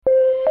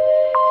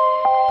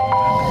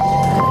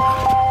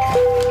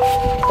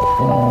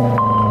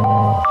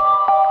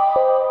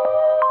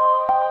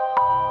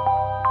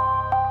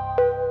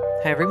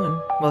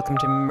Welcome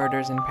to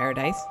Murders in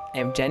Paradise. I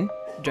am Jen,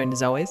 joined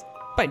as always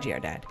by GR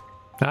Dad.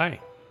 Hi.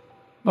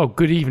 Oh,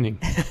 good evening.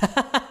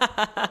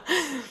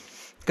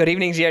 Good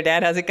evening, GR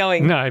Dad. How's it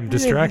going? No, I'm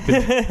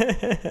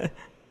distracted.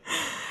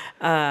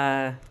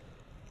 Ready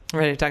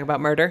to talk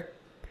about murder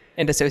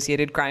and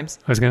associated crimes?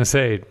 I was going to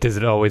say, does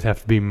it always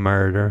have to be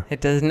murder?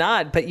 It does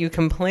not, but you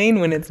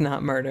complain when it's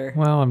not murder.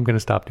 Well, I'm going to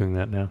stop doing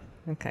that now.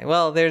 Okay,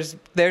 well, there's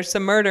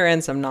some murder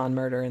and some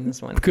non-murder in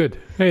this one. Good.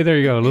 Hey, there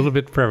you go. A little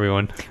bit for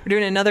everyone. We're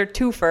doing another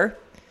twofer.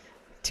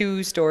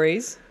 2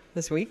 stories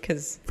this week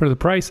because For the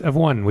price of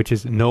one, which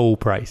is no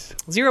price.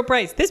 0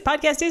 price. This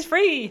podcast is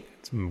free.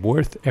 It's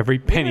worth every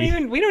penny.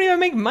 We don't even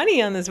make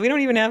money on this. We don't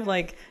even have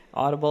like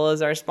Audible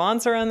as our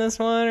sponsor on this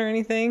one or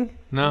anything.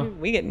 No.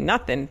 We get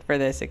nothing for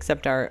this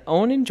except our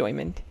own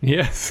enjoyment.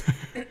 Yes.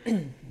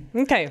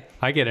 Okay.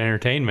 I get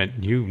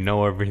entertainment. You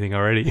know everything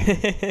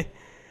already.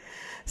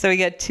 So we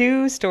got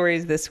 2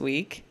 stories this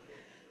week.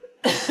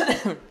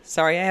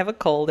 Sorry, I have a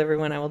cold,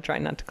 everyone. I will try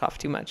not to cough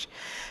too much.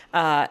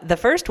 The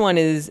first one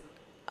is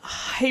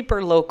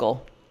hyper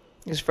local.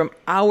 It's from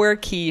our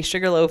Key,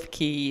 Sugarloaf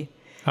Key,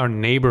 Our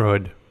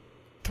neighborhood.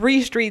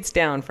 3 streets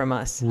down from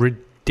us.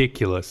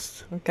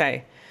 Ridiculous.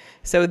 Okay.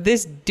 So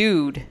this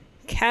dude,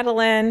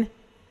 Catalan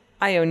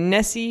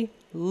Ionesi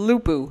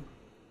Lupu.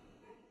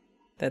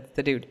 That's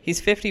the dude. He's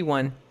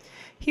 51.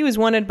 He was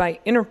wanted by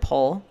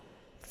Interpol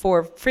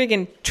for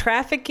friggin'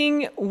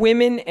 trafficking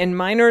women and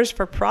minors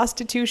for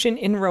prostitution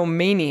in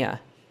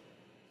Romania.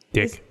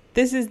 Dick.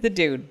 This is the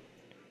dude.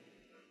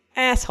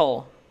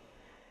 Asshole.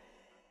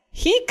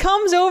 He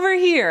comes over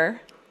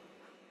here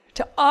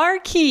to our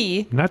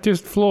Key, Not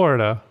just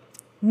Florida.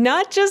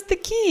 not just the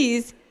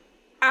Keys,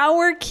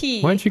 our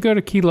Key. Why don't you go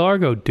to Key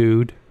Largo,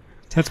 dude?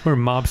 That's where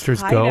mobsters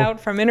Hide go. out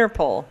from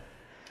Interpol.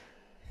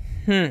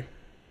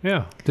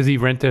 Yeah. Does he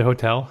rent a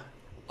hotel?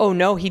 Oh,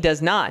 no, he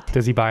does not.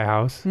 Does he buy a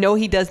house? No,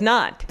 he does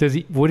not. Does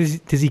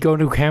he go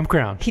to a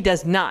campground? He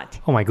does not.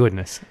 Oh my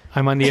goodness.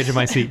 I'm on the edge of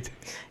my seat.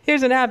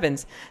 Here's what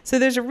happens. So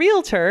there's a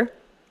realtor,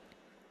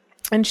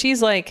 and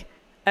she's like,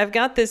 I've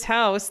got this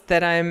house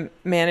that I'm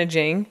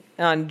managing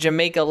on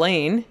Jamaica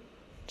Lane,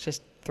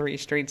 just 3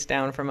 streets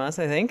down from us,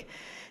 I think.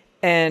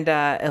 And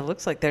it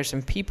looks like there's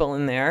some people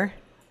in there.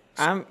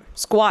 I'm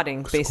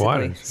squatting, basically.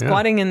 Squatters, yeah.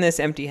 Squatting in this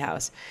empty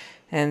house.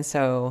 And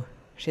so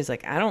she's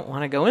like, I don't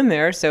want to go in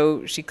there.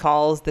 So she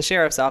calls the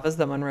sheriff's office,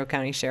 the Monroe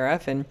County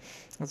Sheriff, and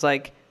was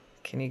like,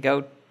 can you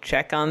go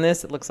check on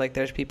this? It looks like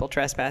there's people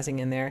trespassing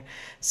in there.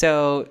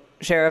 So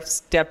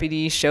sheriff's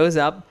deputy shows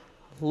up,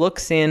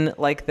 looks in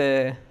like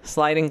the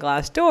sliding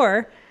glass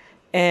door,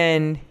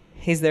 and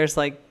there's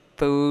like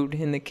food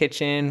in the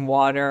kitchen,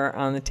 water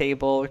on the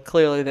table.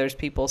 Clearly there's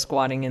people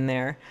squatting in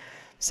there.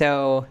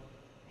 So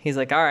he's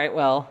like, all right,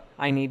 well,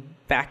 I need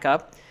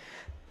backup.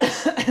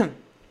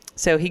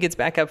 So he gets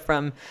backup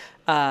from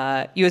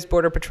U.S.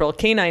 Border Patrol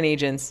canine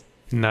agents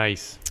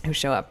Nice. who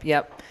show up.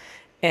 Yep.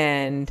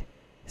 And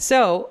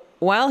so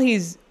while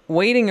he's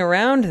waiting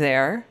around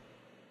there,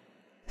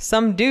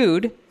 some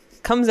dude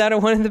comes out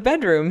of one of the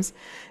bedrooms.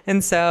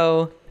 And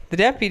so the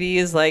deputy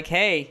is like,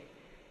 hey,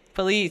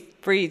 police,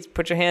 freeze,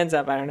 put your hands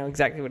up. I don't know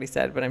exactly what he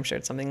said, but I'm sure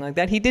it's something like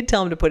that. He did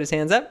tell him to put his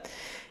hands up.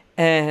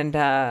 And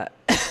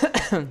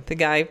the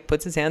guy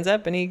puts his hands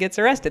up and he gets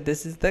arrested.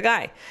 This is the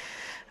guy.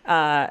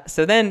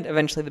 So then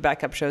eventually the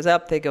backup shows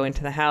up. They go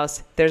into the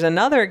house. There's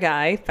another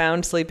guy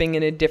found sleeping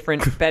in a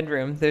different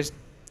bedroom. There's,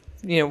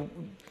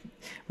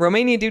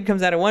 Romanian dude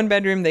comes out of one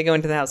bedroom. They go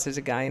into the house. There's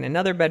a guy in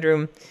another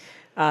bedroom.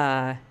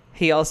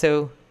 He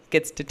also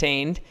gets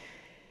detained.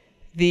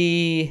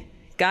 The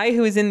guy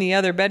who is in the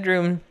other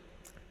bedroom,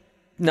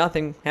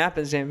 nothing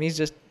happens to him. He's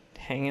just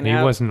hanging out.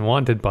 He wasn't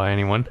wanted by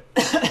anyone.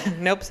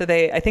 Nope. So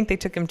I think they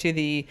took him to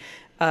the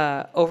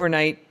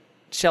overnight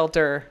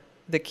shelter.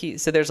 The Key.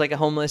 So there's like a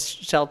homeless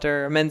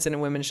shelter, a men's and a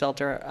women's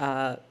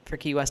shelter for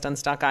Key West on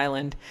Stock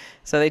Island.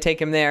 So they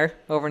take him there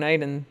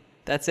overnight, and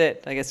that's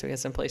it. I guess we have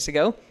some place to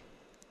go.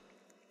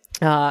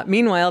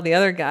 Meanwhile, the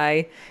other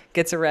guy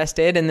gets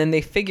arrested, and then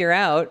they figure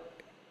out,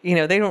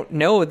 they don't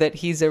know that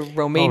he's a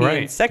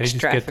Romanian sex they just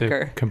trafficker.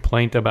 Get the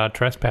complaint about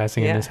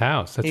trespassing in his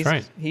house. That's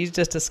right. He's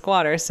just a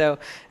squatter. So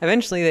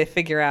eventually they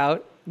figure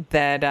out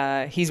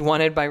that he's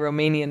wanted by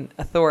Romanian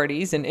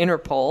authorities and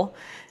Interpol,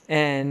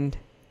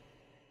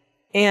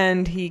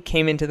 and he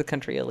came into the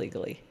country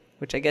illegally,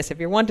 which I guess if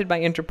you're wanted by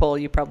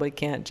Interpol, you probably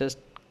can't just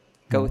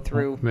go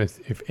through.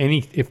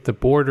 If the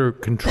border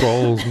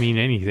controls mean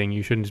anything,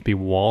 you shouldn't just be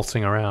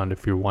waltzing around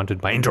if you're wanted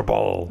by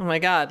Interpol. Oh my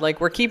God. Like,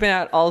 we're keeping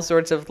out all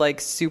sorts of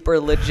like super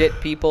legit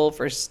people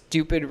for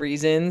stupid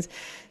reasons.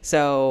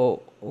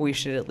 So we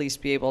should at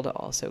least be able to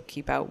also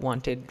keep out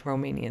wanted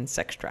Romanian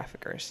sex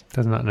traffickers.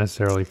 Does not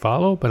necessarily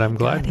follow, but I'm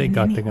glad they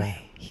got the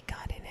guy. He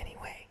got in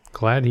anyway.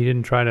 Glad he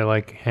didn't try to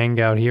like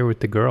hang out here with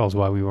the girls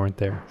while we weren't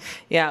there.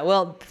 Yeah,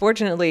 well,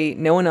 fortunately,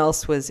 no one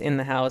else was in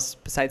the house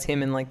besides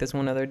him and like this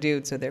one other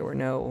dude, so there were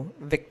no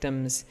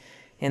victims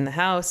in the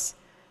house.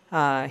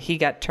 He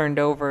got turned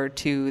over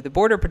to the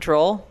Border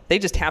Patrol. They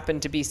just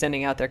happened to be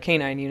sending out their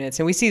canine units,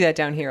 and we see that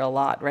down here a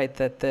lot, right?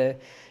 That the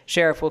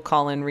sheriff will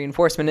call in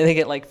reinforcement, and they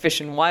get like Fish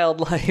and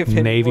Wildlife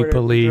and Navy Border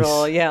police.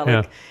 Patrol.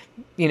 Yeah,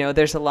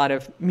 there's a lot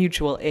of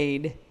mutual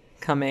aid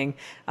coming.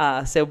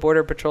 So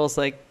Border Patrol's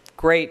like,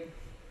 great,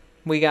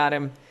 we got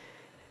him,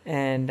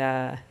 and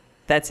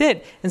that's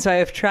it. And so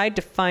I've tried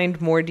to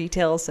find more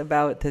details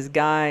about this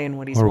guy and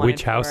what he's or wanted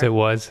which house for. it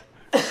was.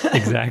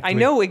 Exactly. I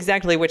know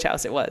exactly which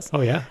house it was.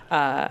 Oh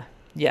yeah.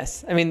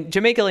 Yes. I mean,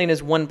 Jamaica Lane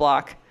is one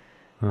block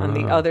on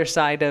the other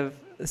side of,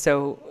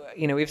 so,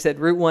 we've said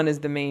Route 1 is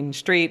the main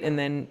street, and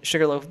then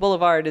Sugarloaf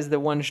Boulevard is the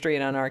one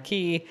street on our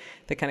key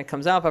that kind of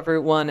comes off of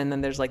Route 1, and then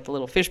there's like the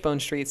little Fishbone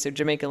Street. So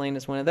Jamaica Lane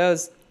is one of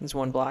those. It's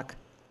one block.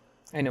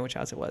 I know which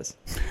house it was.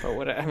 But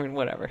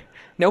whatever.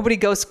 Nobody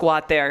go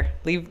squat there.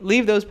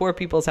 Leave those poor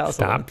people's house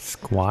alone. Stop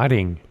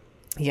squatting.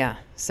 Yeah.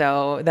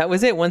 So that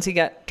was it. Once he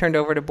got turned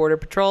over to Border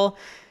Patrol,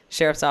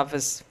 Sheriff's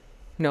Office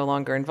no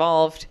longer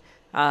involved.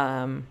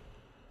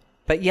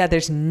 But yeah,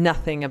 there's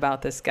nothing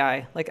about this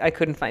guy. Like, I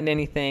couldn't find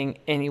anything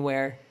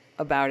anywhere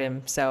about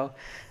him. So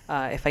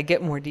if I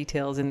get more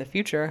details in the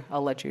future,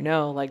 I'll let you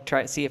know. Like,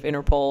 try to see if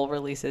Interpol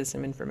releases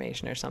some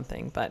information or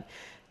something. But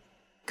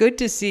good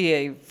to see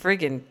a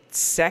friggin'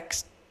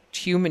 sex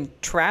human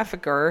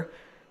trafficker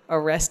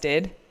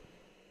arrested.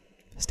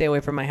 Stay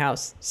away from my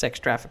house, sex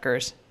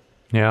traffickers.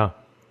 Yeah.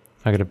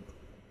 I gotta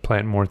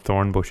plant more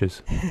thorn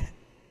bushes.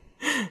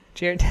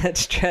 Jared Dad's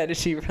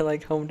strategy for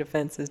like home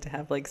defense is to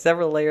have like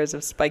several layers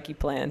of spiky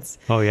plants.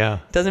 Oh yeah.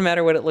 Doesn't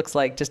matter what it looks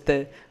like. Just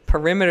the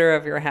perimeter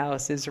of your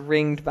house is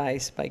ringed by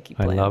spiky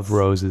plants. I love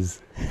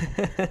roses.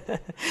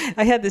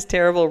 I had this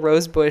terrible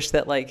rose bush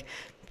that like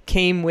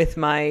came with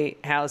my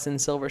house in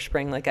Silver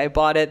Spring. Like, I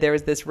bought it. There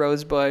was this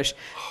rose bush.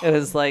 It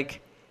was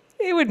like,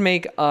 it would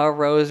make a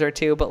rose or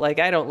two, but like,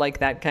 I don't like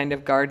that kind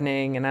of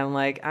gardening. And I'm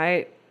like,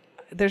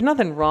 there's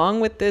nothing wrong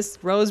with this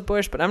rose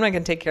bush, but I'm not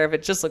going to take care of it.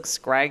 It just looks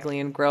scraggly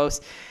and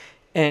gross.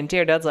 And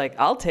Jared Dad's like,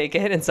 I'll take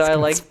it. And so I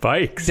like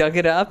spikes. Dug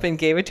it up and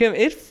gave it to him.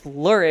 It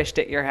flourished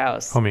at your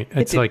house. I mean,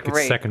 it's like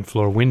great. a second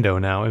floor window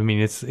now. I mean,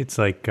 it's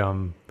like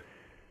and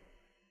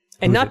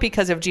not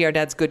because of Jared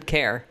Dad's good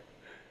care.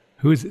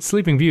 Who is it?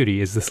 Sleeping Beauty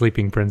is the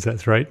sleeping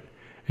princess, right?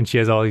 And she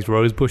has all these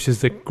rose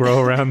bushes that grow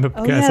around the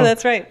castle. Yeah,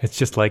 that's right. It's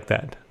just like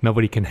that.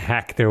 Nobody can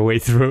hack their way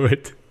through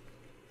it.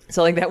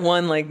 So like that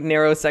one like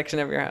narrow section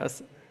of your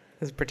house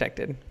is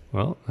protected.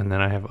 Well, and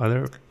then I have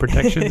other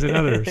protections in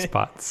other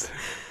spots.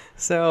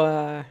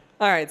 So,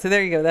 all right. So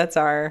there you go. That's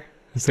our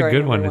It's a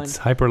good one. It's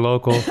hyper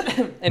local.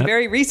 And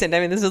very recent. I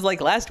mean, this was like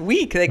last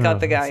week they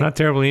caught the guy. It's not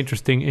terribly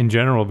interesting in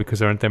general because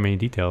there aren't that many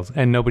details.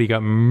 And nobody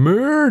got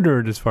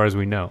murdered as far as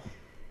we know.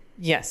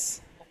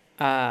 Yes.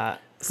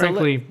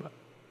 Frankly,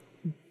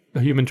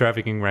 human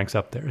trafficking ranks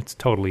up there. It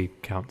totally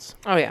counts.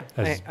 Oh, yeah.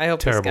 I hope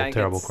terrible, this guy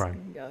terrible gets,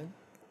 crime.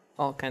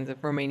 All kinds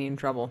of Romanian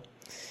trouble.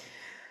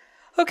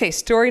 Okay,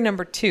 story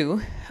number 2.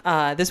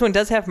 This one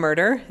does have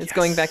murder. It's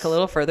going back a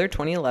little further,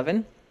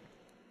 2011.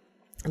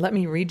 Let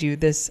me read you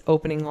this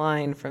opening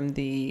line from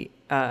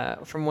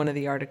one of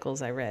the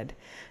articles I read.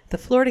 The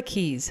Florida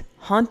Keys,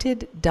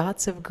 haunted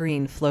dots of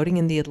green floating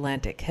in the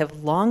Atlantic,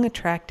 have long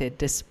attracted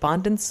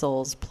despondent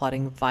souls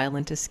plotting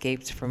violent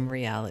escapes from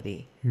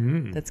reality.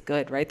 That's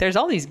good, right? There's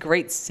all these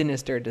great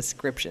sinister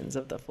descriptions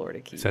of the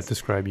Florida Keys. Does that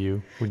describe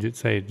you? Would you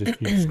say it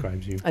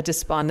describes you? A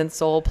despondent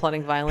soul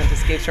plotting violent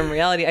escapes from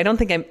reality. I don't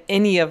think I'm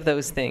any of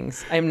those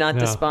things. I'm not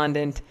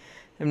despondent.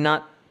 I'm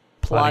not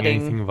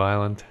plotting anything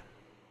violent.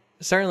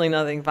 Certainly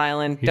nothing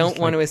violent. You Don't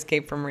want to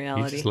escape from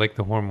reality. You just like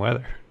the warm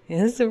weather.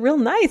 Yeah, it's real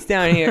nice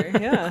down here.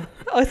 Yeah.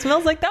 Oh, it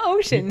smells like the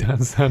ocean. It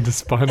doesn't sound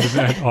despondent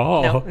at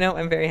all. No,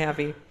 I'm very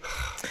happy.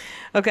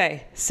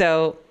 Okay,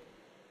 so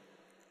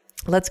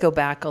let's go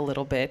back a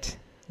little bit.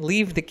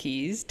 Leave the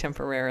Keys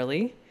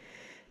temporarily.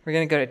 We're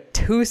going to go to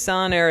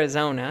Tucson,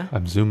 Arizona.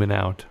 I'm zooming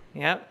out.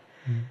 Yep.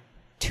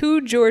 Two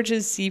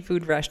George's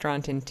Seafood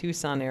Restaurant in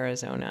Tucson,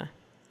 Arizona.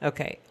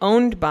 Okay.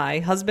 Owned by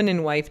husband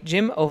and wife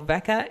Jim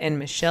Oveka and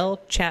Michelle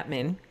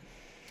Chapman.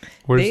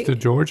 Where's the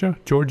Georgia?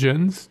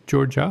 Georgians?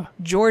 Georgia?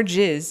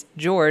 George's.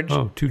 George.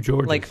 Oh, two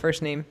Georges. Like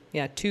first name.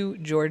 Yeah, two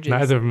Georges.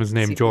 Neither of them is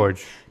named Seafood.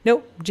 George.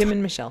 Nope, Jim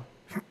and Michelle.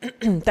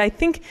 I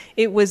think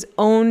it was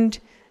owned,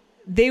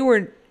 they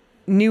were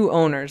new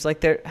owners.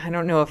 Like I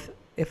don't know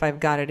if I've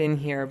got it in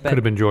here, but Could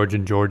have been George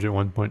and George at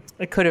one point.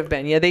 it could have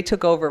been. Yeah, they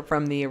took over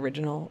from the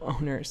original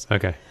owners.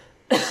 Okay.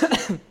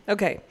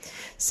 Okay,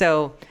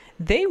 so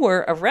they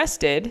were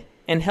arrested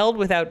and held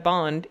without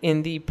bond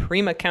in the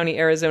Pima County,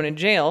 Arizona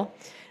jail.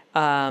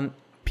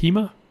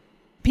 Pima?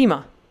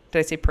 Pima. Did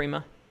I say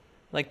Prima?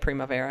 Like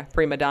Primavera,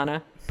 Prima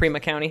Donna, Pima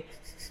County.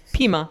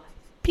 Pima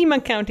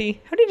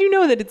County. How did you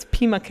know that it's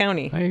Pima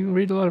County? I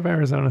read a lot of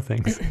Arizona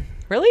things.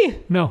 Really?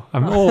 No,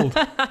 I'm old.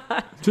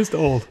 Just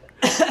old.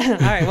 All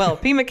right, well,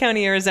 Pima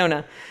County,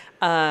 Arizona.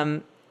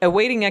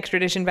 Awaiting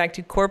extradition back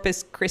to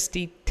Corpus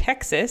Christi,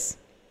 Texas.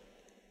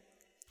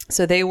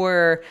 So they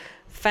were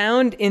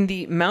found in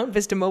the Mount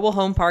Vista Mobile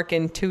Home Park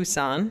in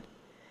Tucson.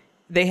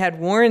 They had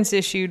warrants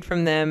issued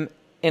from them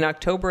in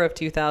October of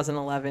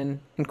 2011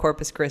 in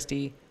Corpus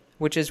Christi,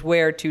 which is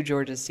where Two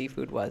George's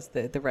Seafood was,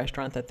 the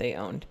restaurant that they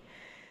owned.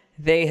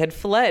 They had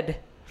fled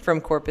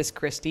from Corpus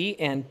Christi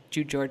and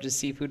Jew George's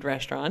Seafood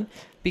Restaurant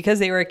because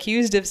they were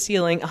accused of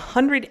stealing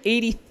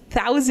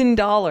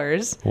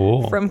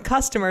 $180,000 from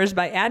customers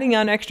by adding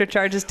on extra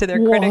charges to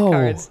their credit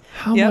cards.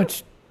 How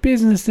much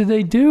business did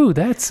they do?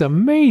 That's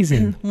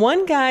amazing.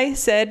 One guy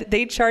said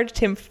they charged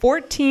him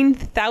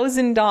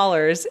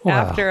 $14,000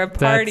 after a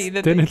party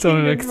then it's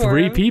only like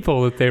 3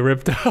 people that they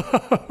ripped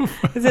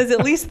off. It says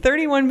at least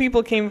 31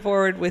 people came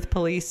forward with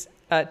police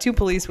to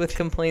police with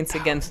complaints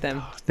against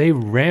them. They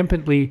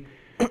rampantly...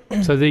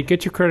 So they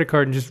get your credit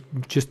card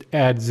and just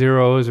add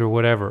zeros or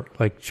whatever,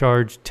 like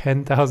charge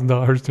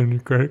 $10,000 on your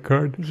credit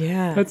card.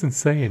 Yeah. That's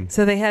insane.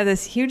 So they had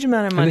this huge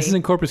amount of money. And this is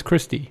in Corpus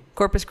Christi.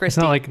 Corpus Christi.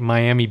 It's not like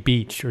Miami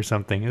Beach or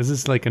something. This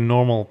is like a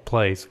normal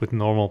place with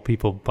normal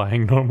people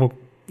buying normal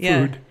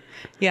food.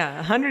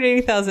 Yeah,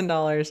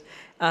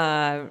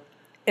 $180,000.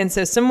 And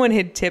so someone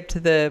had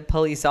tipped the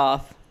police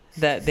off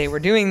that they were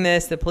doing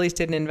this. The police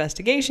did an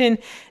investigation.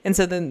 And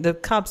so then the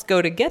cops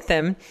go to get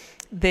them.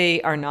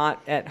 They are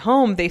not at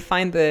home. They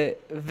find the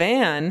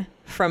van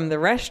from the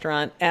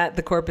restaurant at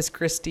the Corpus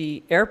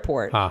Christi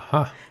airport.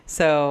 Uh-huh.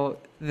 So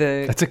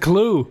that's a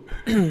clue.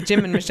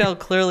 Jim and Michelle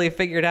clearly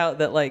figured out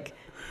that like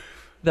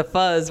the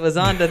fuzz was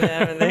onto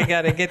them and they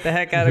got to get the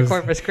heck out of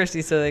Corpus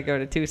Christi. So they go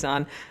to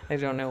Tucson. I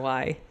don't know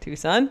why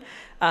Tucson.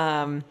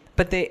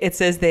 But it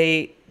says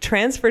they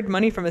transferred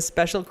money from a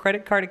special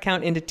credit card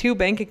account into 2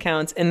 bank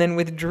accounts and then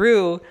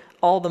withdrew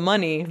all the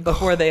money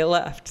before they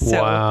left.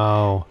 So,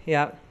 wow.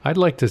 Yeah. I'd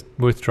like to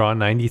withdraw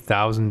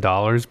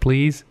 $90,000,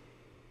 please.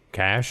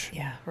 Cash.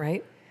 Yeah,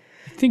 right?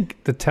 I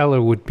think the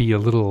teller would be a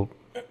little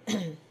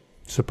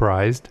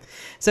surprised.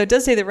 So it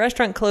does say the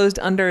restaurant closed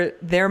under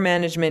their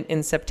management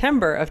in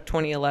September of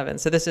 2011.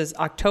 So this is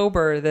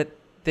October that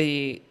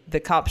the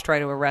cops try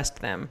to arrest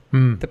them.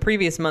 The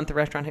previous month, the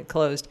restaurant had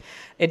closed.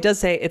 It does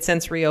say it's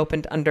since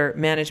reopened under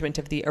management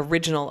of the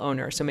original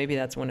owner. So maybe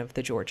that's one of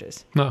the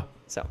Georges. No.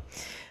 So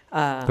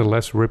the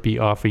less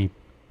rippy-offy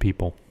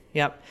people.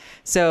 Yep.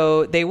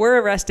 So they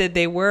were arrested.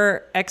 They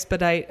were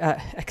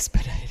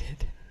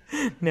extradited.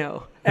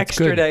 No,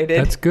 extradited.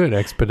 That's good.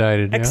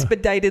 Expedited.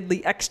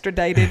 Expeditedly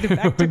extradited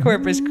back to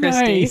Corpus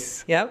Christi.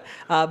 Nice. Yep.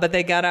 But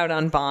they got out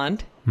on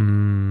bond.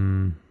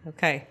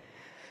 Okay.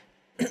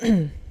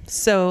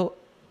 So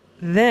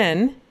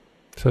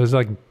there's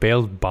like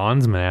bailed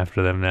bondsmen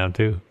after them now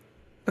too.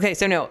 Okay.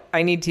 So no,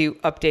 I need to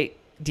update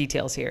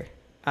details here.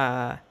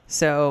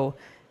 So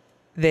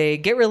they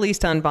get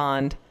released on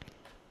bond.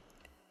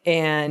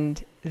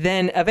 And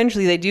then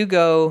eventually they do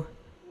go,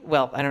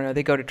 well, I don't know,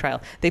 they go to trial.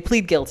 They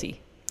plead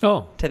guilty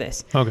to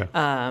this. Okay.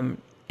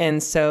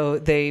 And so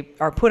they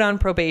are put on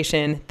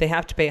probation. They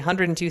have to pay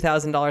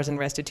 $102,000 in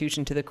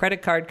restitution to the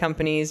credit card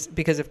companies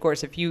because, of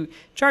course, if you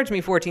charge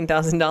me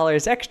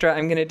 $14,000 extra,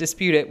 I'm going to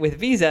dispute it with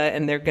Visa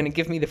and they're going to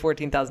give me the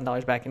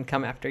 $14,000 back and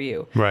come after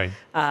you. Right.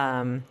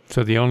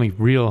 So the only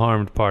real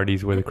harmed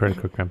parties were the credit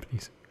card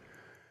companies.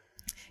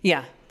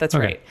 Yeah, that's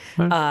right.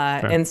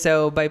 And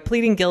so by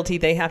pleading guilty,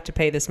 they have to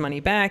pay this money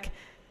back,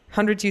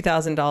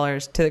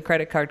 $102,000 to the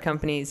credit card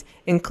companies,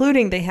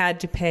 including they had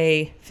to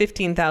pay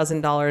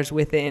 $15,000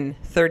 within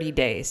 30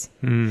 days.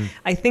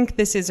 I think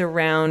this is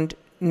around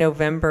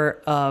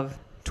November of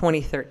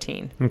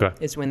 2013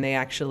 is when they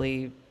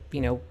actually,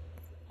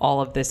 all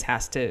of this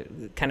has to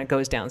kind of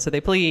goes down. So they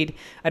plead.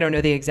 I don't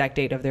know the exact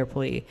date of their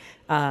plea.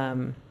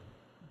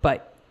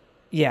 But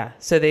yeah,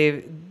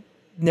 so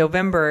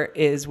November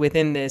is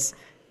within this.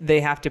 They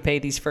have to pay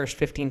these first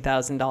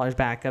 $15,000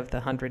 back of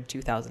the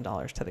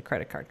 $102,000 to the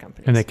credit card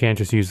companies. And they can't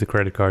just use the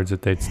credit cards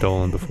that they'd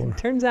stolen before.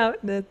 Turns out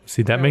that...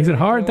 See, that makes it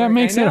hard. That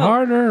makes it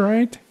harder,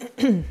 right?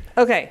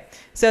 Okay,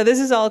 so this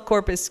is all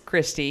Corpus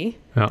Christi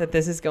that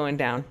this is going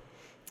down.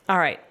 All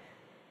right,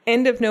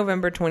 end of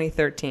November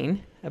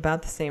 2013,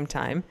 about the same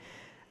time,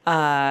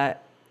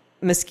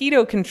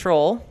 mosquito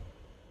control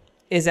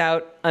is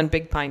out on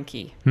Big Pine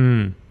Key.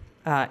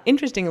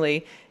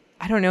 Interestingly...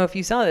 I don't know if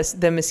you saw this.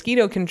 The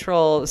mosquito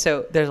control.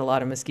 So there's a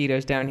lot of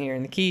mosquitoes down here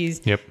in the Keys.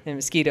 Yep. And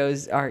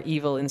mosquitoes are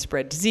evil and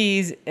spread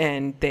disease.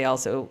 And they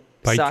also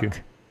suck,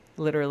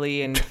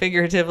 literally and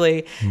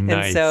figuratively.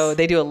 Nice. And so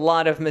they do a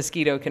lot of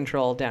mosquito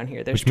control down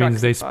here. Which means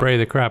they spray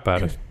the crap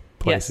out of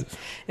places. Yes.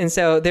 And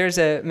so there's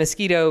a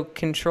mosquito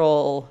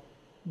control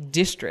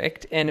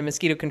district and a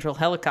mosquito control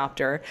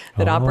helicopter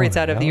that operates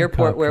out of the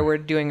airport where we're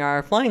doing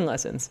our flying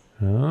lessons.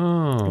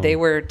 They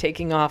were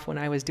taking off when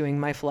I was doing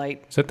my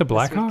flight. Is that the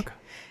Black Hawk?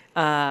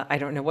 I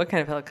don't know what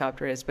kind of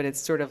helicopter it is, but it's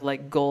sort of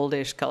like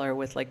goldish color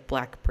with like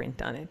black print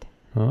on it.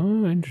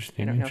 Oh,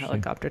 interesting. I don't know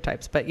helicopter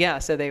types, but yeah,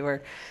 so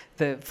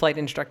the flight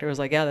instructor was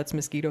like, yeah, that's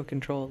mosquito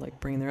control, like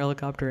bringing their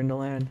helicopter into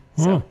land.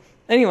 So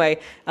anyway,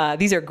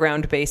 these are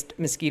ground-based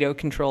mosquito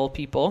control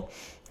people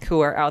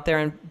who are out there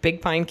on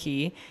Big Pine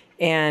Key,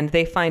 and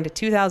they find a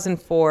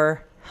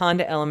 2004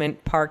 Honda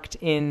Element parked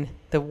in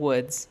the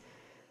woods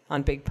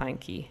on Big Pine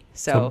Key.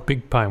 So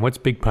Big Pine, what's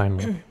Big Pine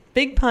like?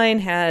 Big Pine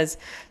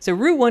so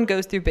Route 1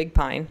 goes through Big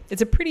Pine.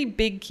 It's a pretty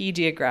big key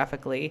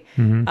geographically.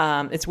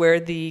 It's where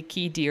the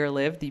key deer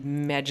live, the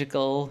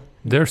magical...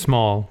 They're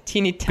small.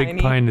 Teeny tiny.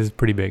 Big Pine is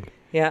pretty big.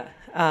 Yeah.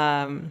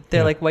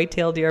 They're like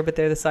white-tailed deer, but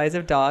they're the size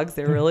of dogs.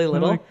 They're really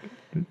little.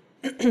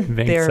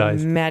 They're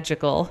sized.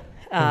 magical.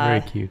 They're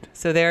very cute.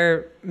 So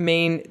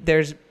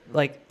there's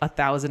like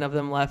 1,000 of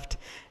them left,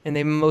 and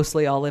they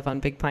mostly all live on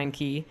Big Pine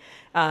Key.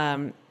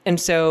 And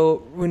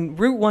so when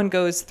Route 1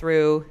 goes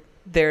through,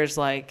 there's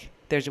a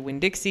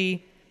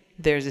Winn-Dixie,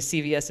 there's a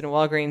CVS and a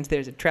Walgreens,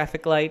 there's a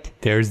traffic light.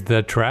 There's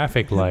the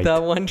traffic light. The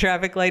one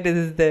traffic light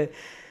is the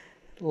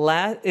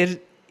last.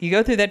 You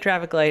go through that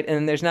traffic light,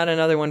 and there's not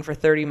another one for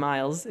 30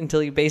 miles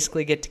until you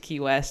basically get to Key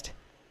West.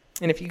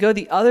 And if you go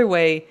the other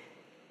way,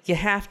 you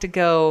have to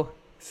go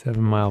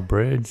 7 Mile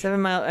Bridge.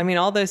 7 mile. I mean,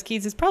 all those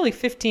keys, it's probably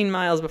 15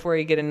 miles before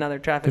you get another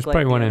traffic There's light.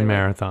 probably one in way.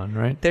 Marathon,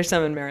 right? There's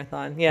some in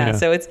Marathon. Yeah.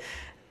 So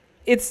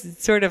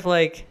it's sort of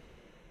like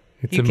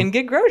you can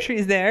get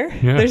groceries there.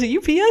 Yeah. There's a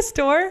UPS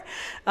store.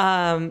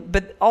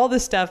 But all the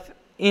stuff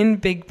in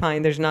Big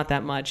Pine, there's not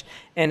that much.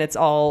 And it's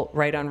all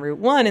right on Route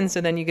 1. And so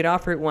then you get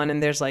off Route 1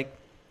 and there's like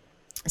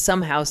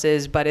some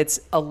houses, but it's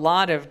a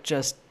lot of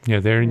just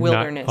they're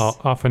wilderness.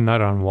 Often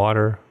not on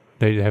water.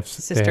 They have a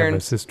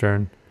Cisterns.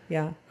 cistern.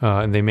 Yeah.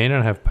 And they may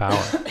not have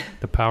power.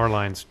 The power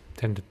lines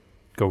tend to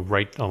go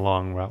right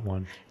along Route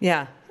 1.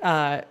 Yeah.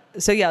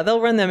 So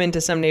they'll run them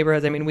into some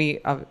neighborhoods. I mean,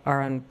 we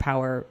are on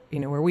power,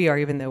 where we are,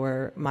 even though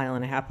we're a mile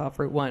and a half off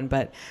Route 1.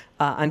 But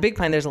on Big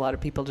Pine, there's a lot of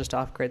people just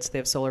off grid. So they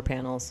have solar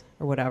panels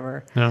or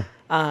whatever. Yeah.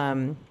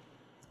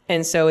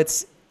 And so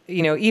it's,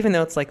 even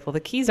though it's like, well, the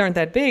keys aren't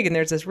that big and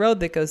there's this road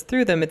that goes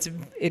through them,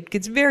 it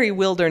gets very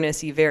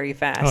wildernessy very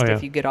fast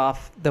if you get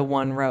off the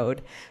one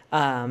road.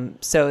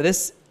 So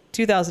this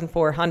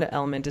 2004 Honda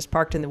Element is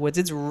parked in the woods.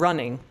 It's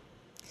running.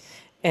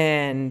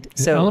 And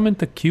Is the Element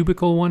the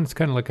cubicle one? It's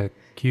kind of like a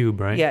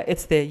cube, right? Yeah,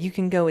 it's you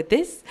can go with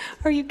this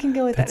or you can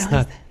go with that's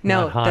that.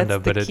 Not Honda,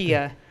 that's the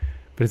Kia.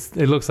 But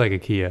it looks like a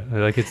Kia.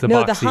 Like it's the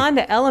No, boxy. the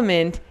Honda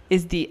Element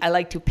is I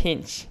like to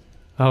pinch.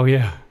 Oh,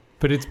 yeah.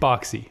 But it's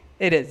boxy.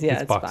 It is,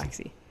 yeah, it's boxy.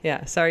 boxy.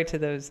 Yeah, sorry to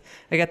those.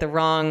 I got the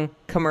wrong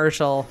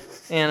commercial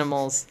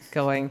animals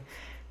going.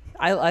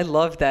 I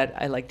love that.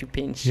 I like to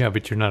pinch. Yeah,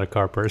 but you're not a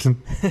car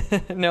person.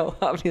 No,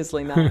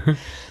 obviously not.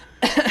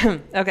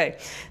 Okay,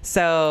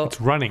 so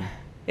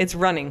It's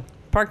running.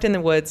 Parked in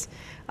the woods.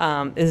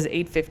 This is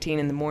 8:15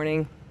 in the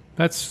morning.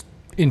 That's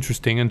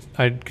interesting, and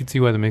I could see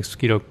why the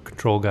mosquito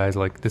control guys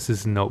this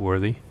is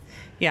noteworthy.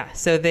 Yeah,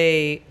 so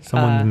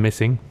someone's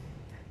missing.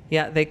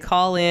 Yeah, they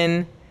call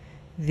in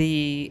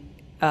the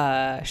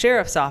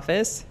sheriff's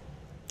office,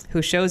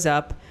 who shows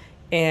up,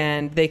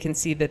 and they can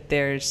see that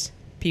there's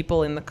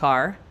people in the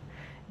car.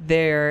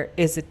 There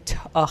is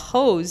a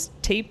hose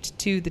taped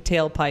to the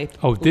tailpipe.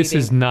 Oh, this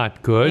is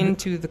not good.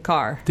 Into the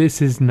car.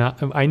 This is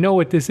not. I know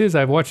what this is.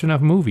 I've watched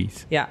enough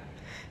movies. Yeah.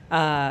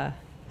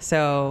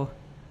 So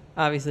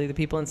obviously the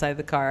people inside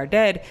the car are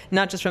dead,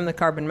 not just from the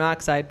carbon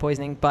monoxide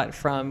poisoning, but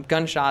from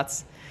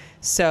gunshots.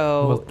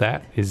 So well,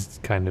 that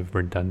is kind of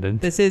redundant.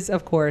 This is,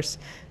 of course,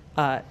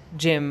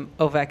 Jim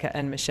Oveka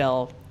and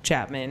Michelle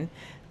Chapman,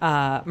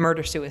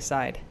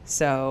 murder-suicide.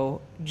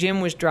 So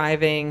Jim was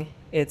driving.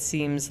 It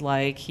seems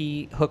like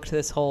he hooked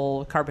this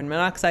whole carbon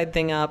monoxide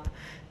thing up.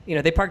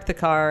 They parked the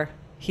car.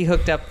 He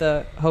hooked up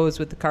the hose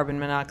with the carbon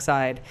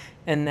monoxide.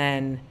 And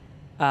then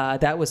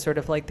that was sort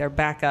of like their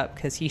backup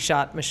because he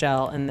shot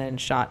Michelle and then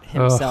shot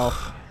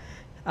himself.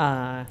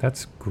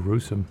 That's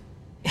gruesome.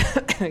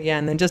 Yeah,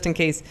 and then just in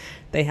case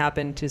they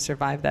happened to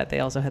survive that,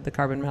 they also had the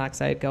carbon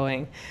monoxide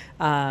going.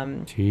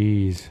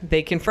 Jeez.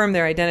 They confirmed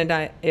their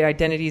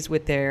identities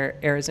with their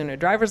Arizona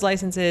driver's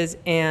licenses,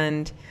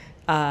 and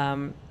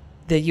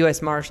the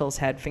U.S. Marshals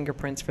had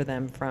fingerprints for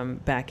them from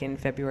back in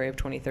February of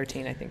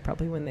 2013, I think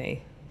probably when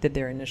they did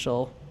their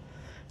initial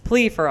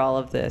plea for all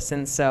of this.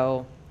 And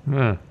so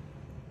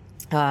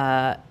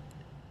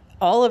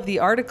all of the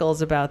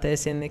articles about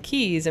this in the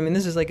Keys, I mean,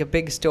 this is like a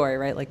big story,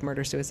 right? Like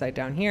murder-suicide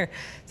down here.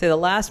 So the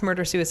last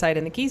murder-suicide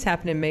in the Keys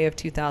happened in May of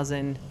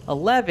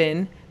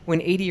 2011 when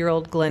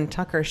 80-year-old Glenn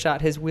Tucker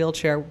shot his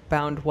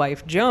wheelchair-bound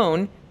wife,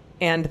 Joan,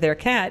 and their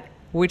cat,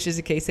 which is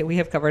a case that we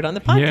have covered on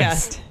the podcast.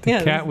 Yes,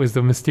 the cat was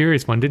the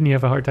mysterious one. Didn't he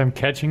have a hard time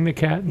catching the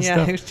cat and stuff?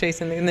 Yeah, he was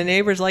chasing and the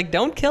neighbor's like,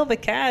 don't kill the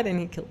cat, and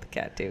he killed the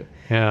cat too.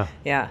 Yeah.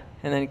 Yeah,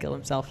 and then he killed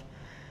himself.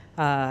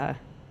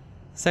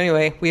 So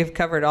anyway, we have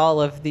covered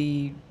all of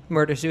the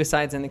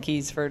murder-suicides in the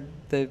Keys for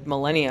the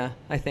millennia,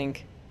 I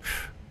think.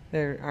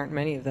 There aren't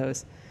many of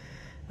those.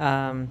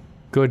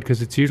 Good,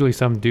 because it's usually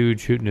some dude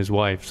shooting his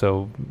wife,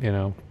 so,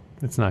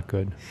 it's not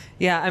good.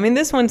 Yeah, I mean,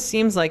 this one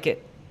seems like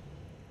it.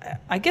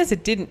 I guess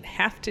it didn't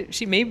have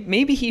to.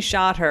 Maybe he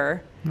shot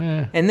her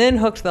and then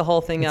hooked the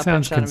whole thing up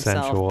and shot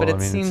himself. But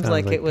it seems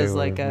like it was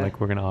like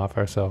we're going to off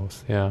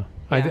ourselves. Yeah.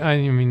 Yeah.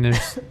 I mean,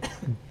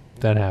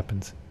 that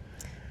happens.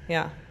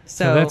 Yeah.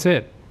 So that's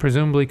it.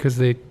 Presumably because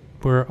they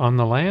were on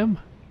the lam?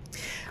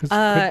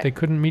 Because they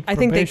couldn't meet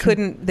probation? I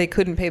think they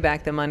couldn't pay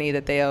back the money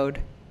that they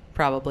owed.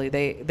 Probably.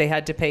 They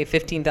had to pay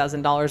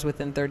 $15,000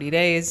 within 30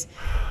 days.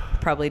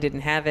 Probably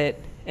didn't have it.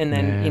 And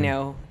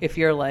then, if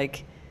you're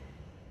like...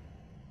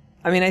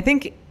 I mean, I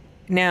think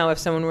now if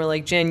someone were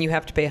like, Jen, you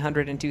have to pay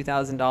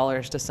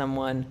 $102,000 to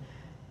someone,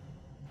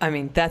 I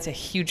mean, that's a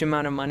huge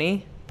amount of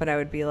money. But I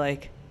would be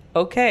like,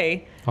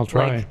 okay, I'll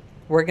try. like,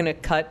 we're going to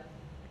cut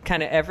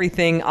kind of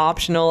everything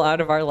optional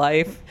out of our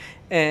life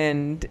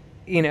and,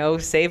 you know,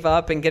 save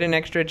up and get an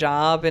extra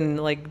job and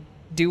like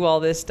do all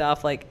this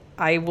stuff. Like,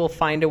 I will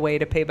find a way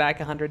to pay back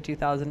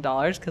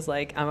 $102,000 because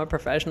like I'm a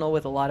professional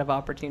with a lot of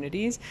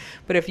opportunities.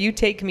 But if you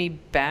take me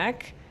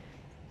back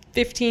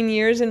 15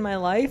 years in my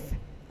life,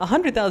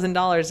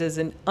 $100,000 is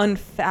an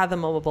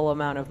unfathomable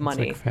amount of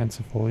money. It's like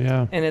fanciful,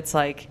 yeah. And it's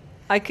like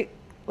I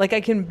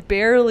can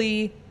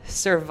barely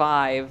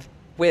survive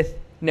with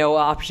no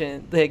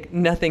option, like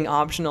nothing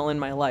optional in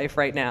my life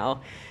right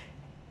now,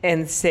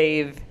 and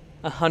save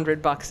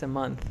 $100 a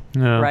month.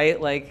 No. Right?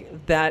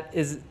 Like that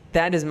is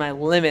my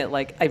limit.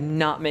 Like I'm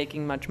not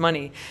making much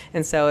money.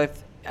 And so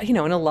if, you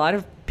know, and a lot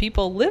of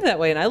people live that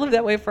way, and I lived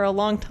that way for a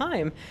long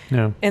time.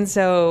 No. And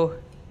so,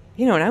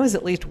 you know, and I was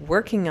at least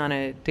working on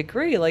a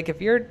degree. Like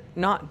if you're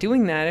not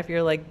doing that, if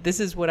you're like, this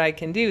is what I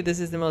can do, this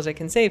is the most I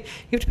can save,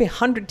 you have to pay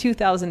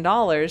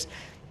 $102,000.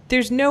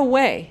 There's no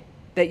way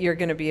that you're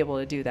going to be able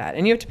to do that.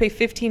 And you have to pay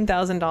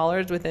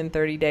 $15,000 within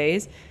 30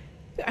 days.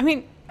 I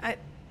mean,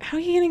 how are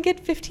you going to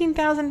get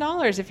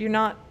 $15,000 if you're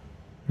not?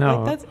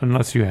 No, like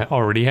unless you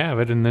already have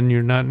it, and then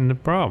you're not in the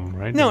problem,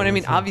 right? No, and I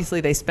mean, obviously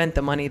they spent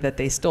the money that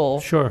they stole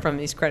from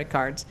these credit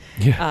cards.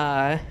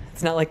 Yeah.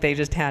 It's not like they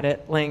just had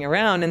it laying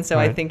around. And so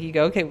I think you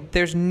go, okay,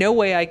 there's no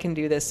way I can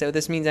do this, so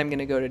this means I'm going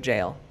to go to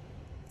jail,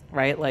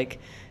 right? Like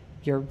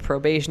your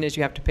probation is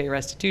you have to pay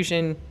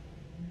restitution.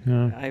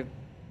 Yeah.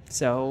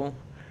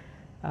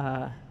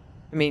 I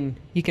mean,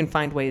 you can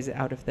find ways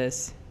out of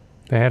this.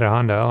 They had a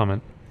Honda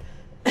Element.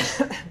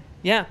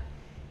 Yeah.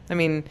 I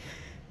mean,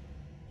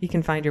 you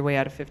can find your way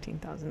out of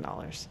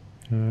 $15,000.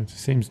 It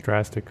just seems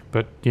drastic,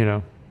 but, you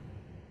know.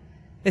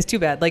 It's too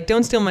bad. Like,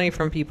 don't steal money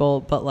from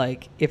people, but,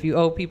 like, if you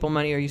owe people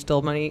money or you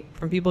stole money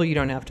from people, you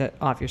don't have to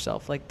off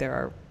yourself. Like, there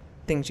are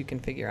things you can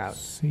figure out.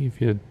 See if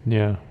you,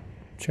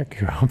 check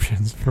your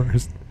options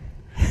first.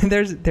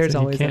 there's so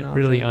always you an can't option.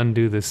 really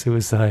undo the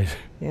suicide.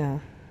 Yeah.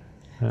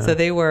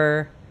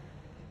 So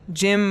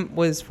Jim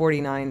was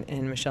 49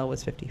 and Michelle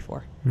was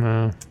 54.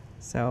 No.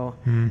 So,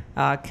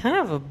 kind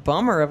of a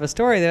bummer of a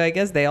story, though I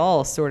guess they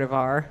all sort of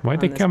are. Why'd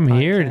they come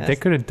here? They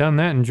could have done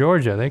that in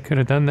Georgia. They could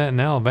have done that in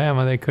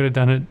Alabama. They could have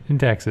done it in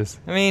Texas.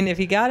 I mean, if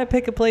you got to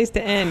pick a place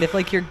to end, if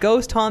like your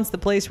ghost haunts the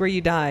place where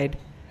you died.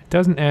 It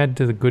doesn't add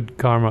to the good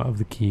karma of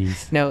the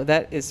Keys. No,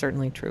 that is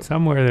certainly true.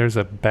 Somewhere there's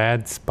a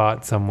bad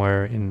spot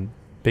somewhere in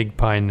Big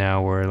Pine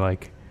now where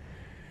like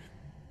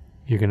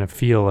you're going to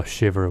feel a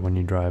shiver when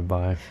you drive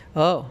by.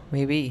 Oh,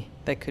 maybe.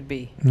 That could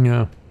be.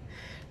 Yeah.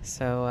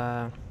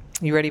 So,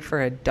 you ready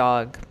for a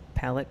dog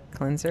palate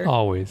cleanser?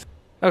 Always.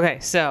 Okay,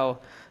 so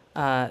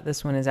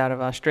this one is out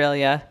of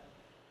Australia.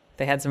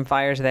 They had some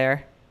fires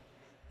there.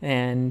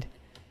 And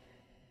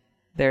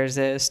there's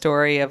a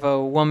story of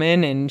a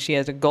woman, and she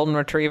has a golden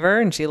retriever,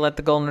 and she let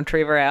the golden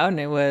retriever out,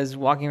 and it was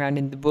walking around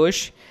in the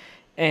bush,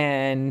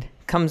 and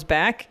comes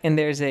back, and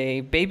there's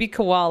a baby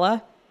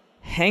koala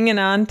hanging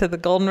on to the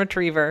golden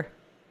retriever.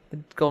 The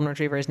golden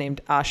retriever is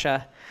named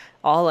Asha,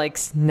 all like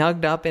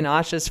snugged up in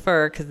Asha's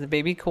fur because the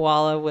baby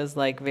koala was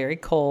like very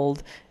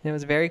cold, and it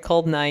was a very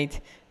cold night,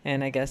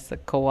 and I guess the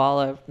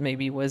koala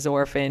maybe was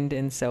orphaned,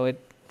 and so it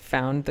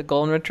found the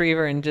golden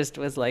retriever and just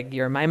was like,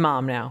 you're my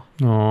mom now.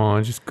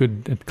 Oh, just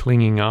good at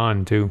clinging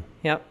on too.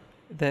 Yep.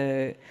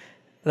 The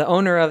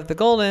owner of the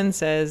golden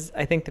says,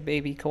 I think the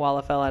baby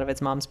koala fell out of its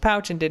mom's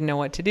pouch and didn't know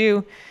what to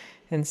do,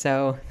 and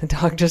so the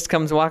dog just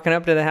comes walking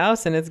up to the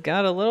house, and it's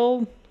got a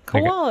little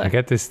koala. I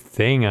got this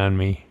thing on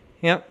me.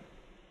 Yep.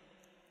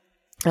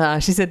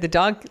 She said the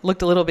dog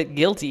looked a little bit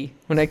guilty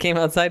when I came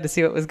outside to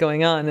see what was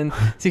going on, and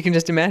so you can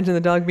just imagine the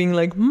dog being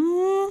like,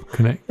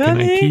 Can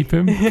I keep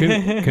him?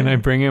 Can I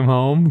bring him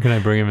home? Can I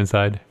bring him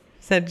inside?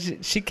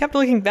 Said she kept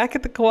looking back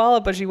at the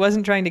koala, but she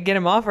wasn't trying to get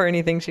him off or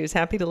anything. She was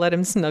happy to let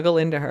him snuggle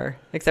into her,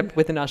 except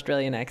with an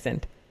Australian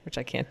accent, which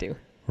I can't do.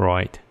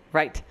 Right.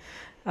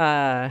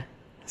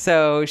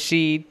 So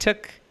she's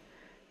like,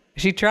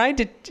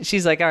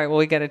 all right, well,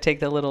 we got to take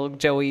the little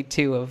Joey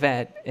to a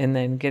vet and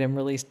then get him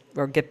released,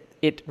 or get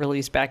it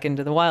released back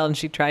into the wild. And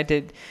she tried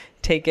to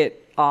take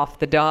it off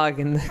the dog,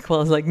 and the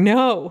koala's like,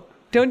 no,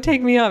 don't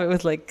take me off. It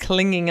was like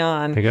clinging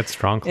on. They got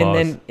strong claws. And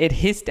then it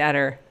hissed at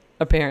her,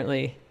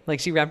 apparently. Like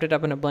she wrapped it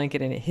up in a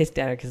blanket and it hissed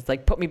at her because it's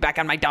like, put me back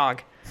on my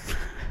dog.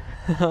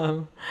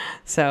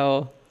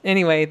 So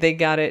anyway, they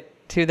got it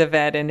to the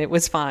vet and it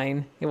was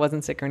fine. It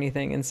wasn't sick or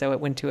anything. And so it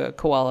went to a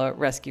koala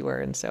rescuer.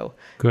 And so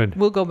good.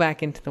 We'll go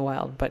back into the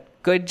wild. But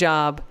good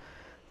job,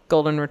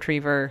 golden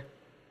retriever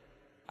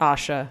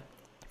Asha,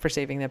 for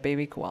saving that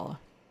baby koala.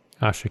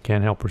 Asha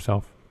can't help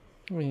herself.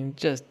 I mean,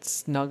 just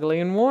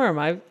snuggly and warm.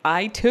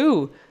 I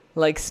too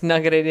like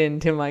snuggled it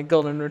into my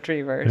golden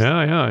retrievers.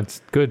 Yeah,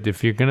 it's good.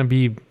 If you're going to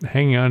be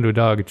hanging on to a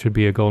dog, it should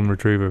be a golden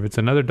retriever. If it's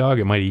another dog,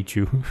 it might eat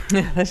you.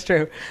 Yeah, that's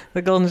true.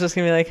 The golden's just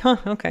going to be like, huh,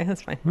 okay,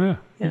 that's fine. Yeah,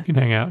 you can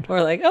hang out.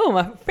 Or like, oh,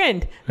 my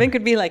friend. Then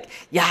could be like,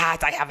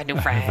 yes, I have a new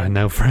friend. I have a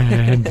new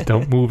friend.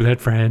 Don't move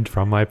that friend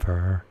from my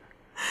purr.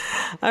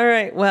 All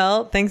right.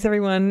 Well, thanks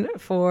everyone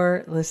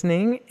for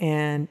listening.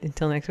 And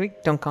until next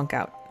week, don't conk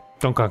out.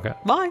 Don't conk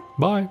out. Bye.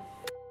 Bye.